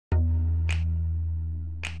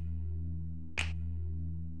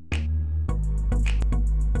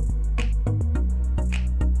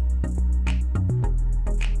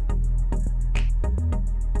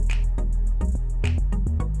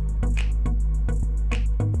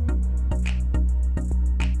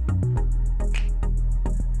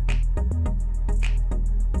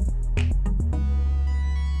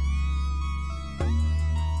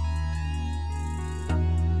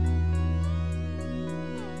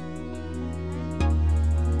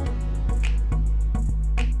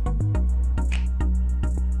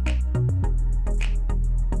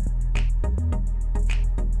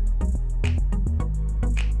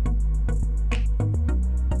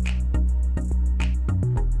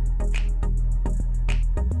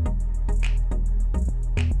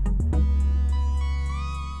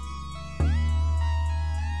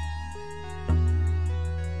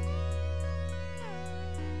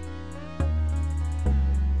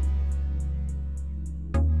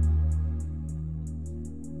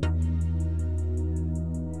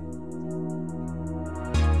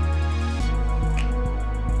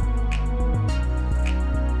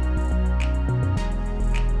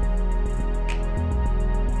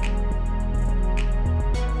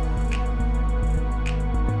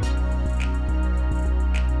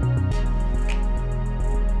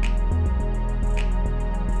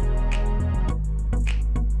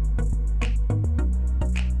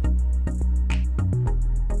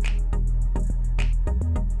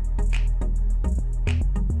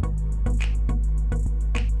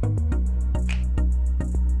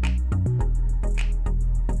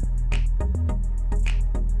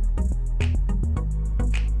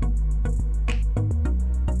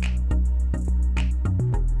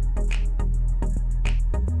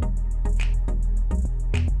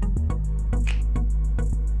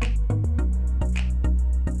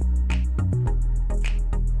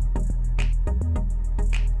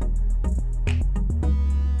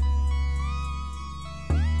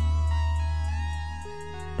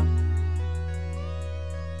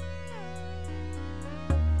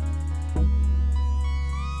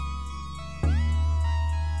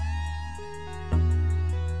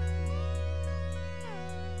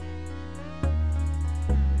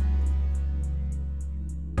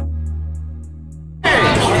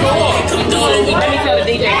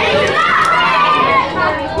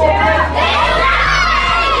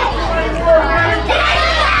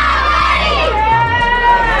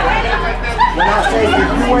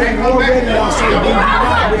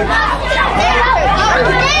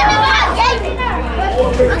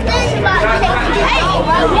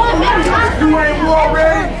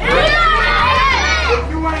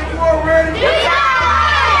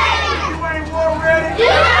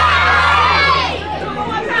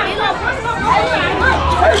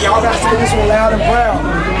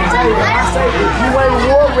say, if you ain't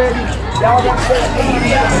war ready, y'all got to say,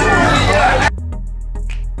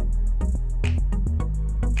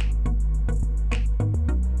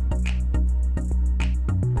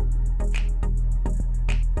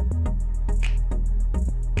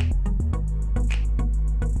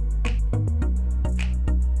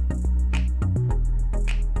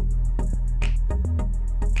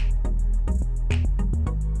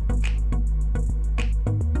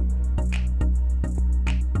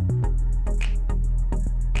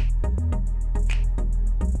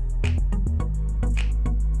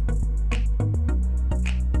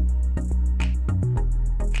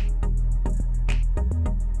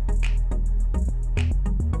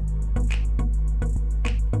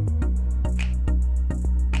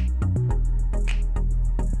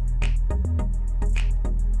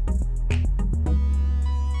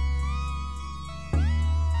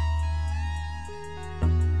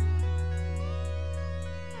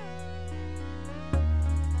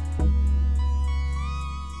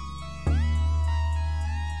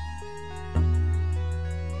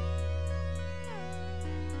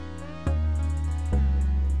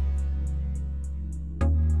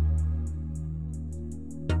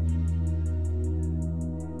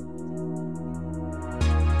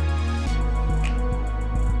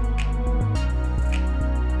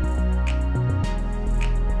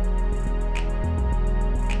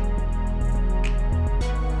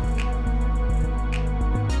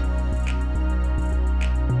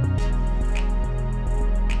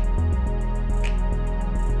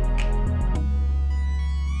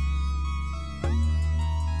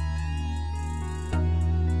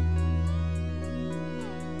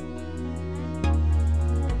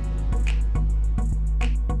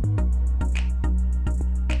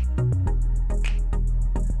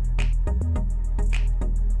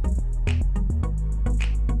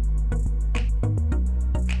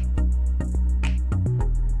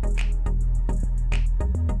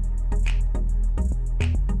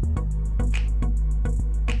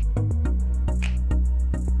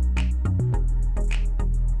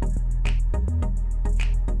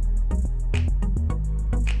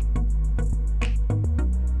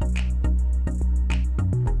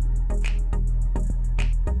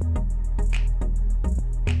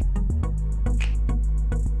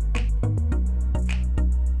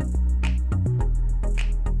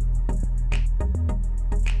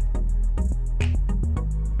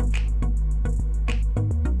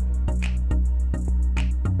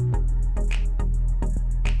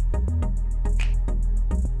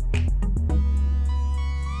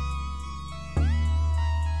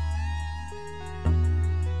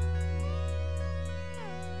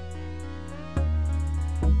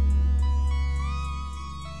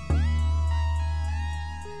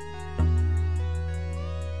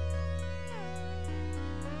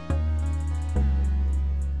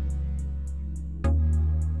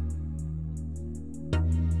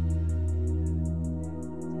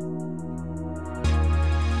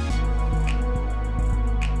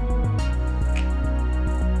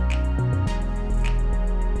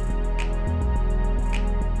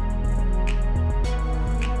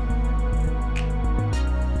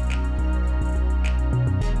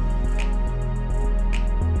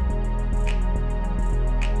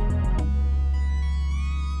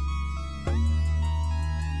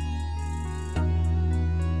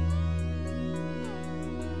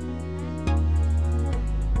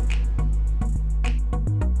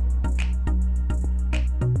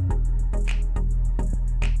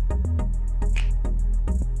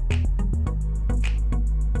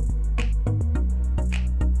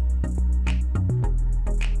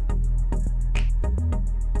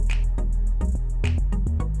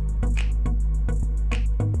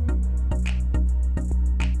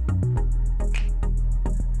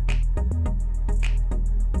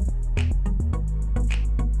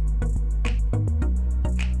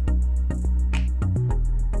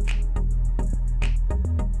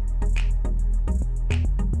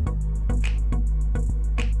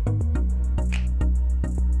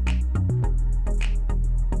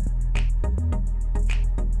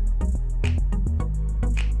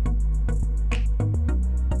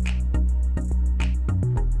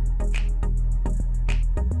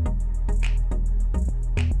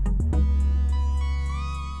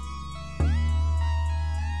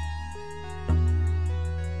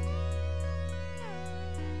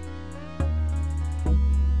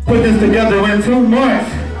 put this together in 2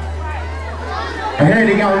 months. I heard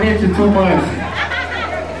they got rich in 2 months.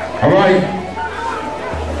 All right.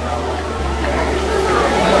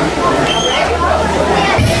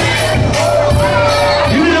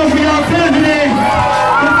 Give it up for y'all president.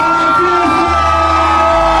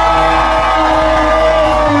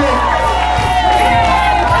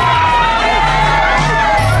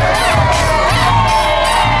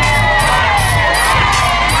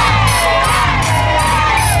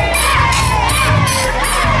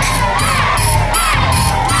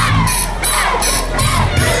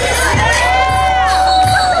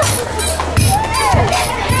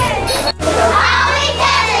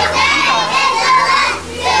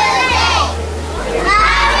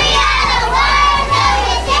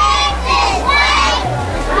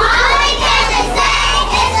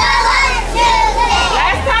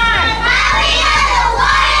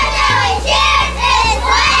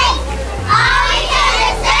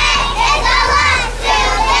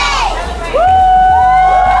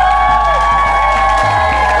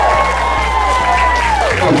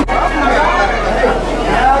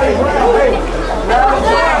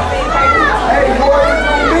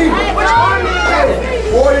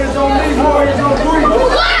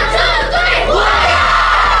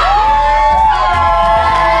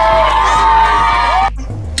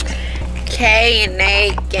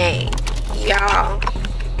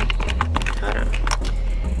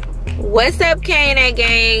 Kane and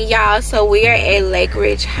gang, y'all. So we are at Lake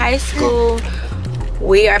Ridge High School.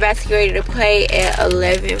 We are about to get ready to play at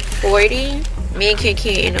 11:40. Me and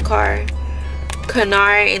Ken in the car.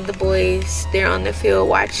 Kanar and the boys, they're on the field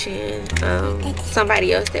watching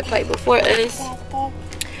somebody else that played before us.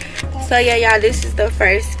 So yeah, y'all, this is the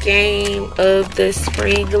first game of the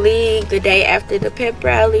spring league, the day after the pep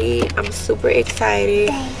rally. I'm super excited.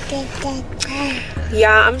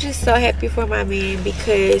 Y'all, I'm just so happy for my man,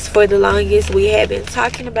 because for the longest we have been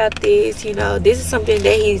talking about this. You know, this is something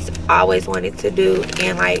that he's always wanted to do,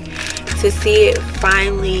 and like to see it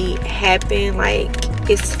finally happen, like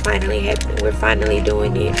it's finally happening. We're finally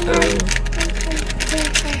doing it.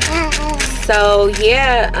 So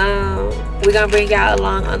yeah, we're gonna bring y'all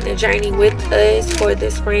along on the journey with us for the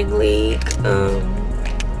spring league.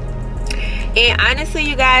 And honestly,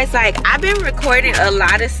 you guys, like, I've been recording a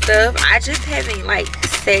lot of stuff. I just haven't like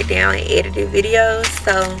sat down and edited videos.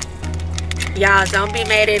 So y'all don't be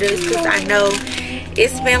mad at us, because I know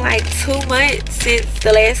it's been like 2 months since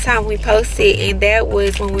the last time we posted, and that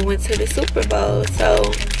was when we went to the Super Bowl.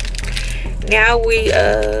 So now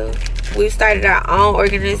we've started our own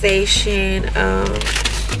organization.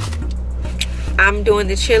 I'm doing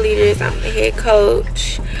the cheerleaders. I'm the head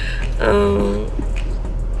coach.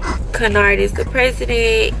 Kennard is the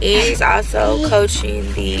president, and he's also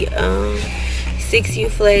coaching the 6U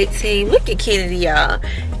flag team. Look at Kennedy, y'all.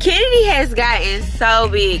 Kennedy has gotten so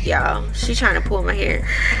big, y'all. She's trying to pull my hair.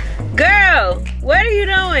 Girl, what are you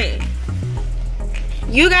doing?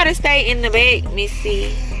 You gotta stay in the back,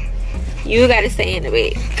 Missy. You gotta stay in the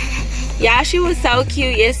back. Y'all, she was so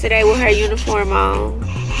cute yesterday with her uniform on.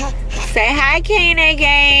 Say hi, Kane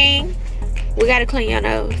gang. We gotta clean your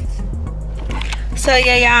nose. So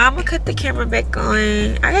yeah, y'all, I'm gonna cut the camera back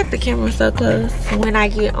on. I got the camera so close when I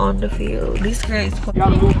get on the field. This girl is You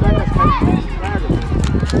gotta move fast.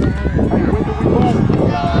 Hey, when do we move?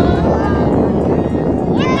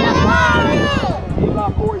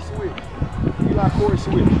 Eli Corey Switch. Eli Corey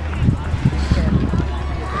Switch.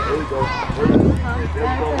 There we go. There we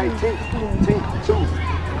go. Hey, Tink, 2.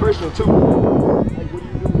 Christian, 2. Hey, what do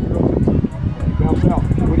you do when you go to the 2? Bounce out.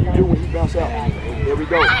 What do you do when you bounce out? There we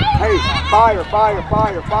go. Hey, fire.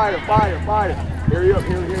 Hurry up,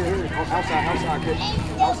 here. Outside, catch.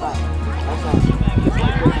 Outside. Just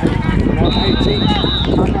like that. Hey, Tink.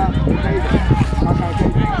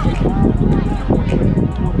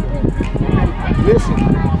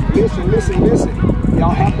 Listen.